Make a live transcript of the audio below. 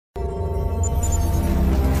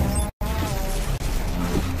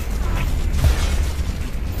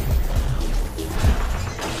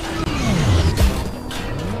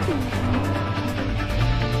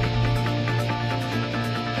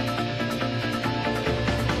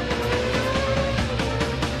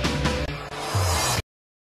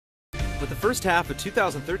first half of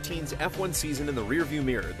 2013's F1 season in the rearview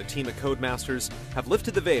mirror, the team at Codemasters have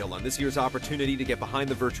lifted the veil on this year's opportunity to get behind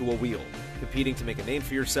the virtual wheel, competing to make a name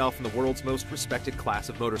for yourself in the world's most respected class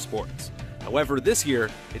of motorsports. However, this year,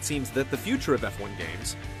 it seems that the future of F1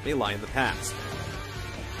 games may lie in the past.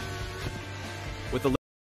 With the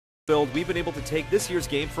build, we've been able to take this year's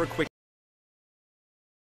game for a quick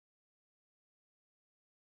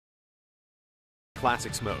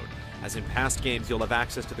Classics mode. As in past games, you'll have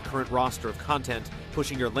access to the current roster of content,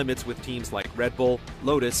 pushing your limits with teams like Red Bull,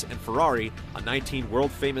 Lotus, and Ferrari on 19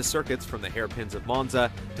 world-famous circuits from the hairpins of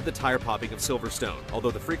Monza to the tire-popping of Silverstone,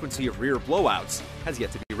 although the frequency of rear blowouts has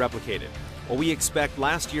yet to be replicated. While we expect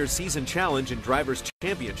last year's season challenge and Drivers'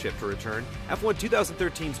 Championship to return, F1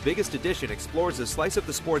 2013's biggest edition explores a slice of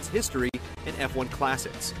the sport's history in F1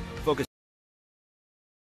 Classics.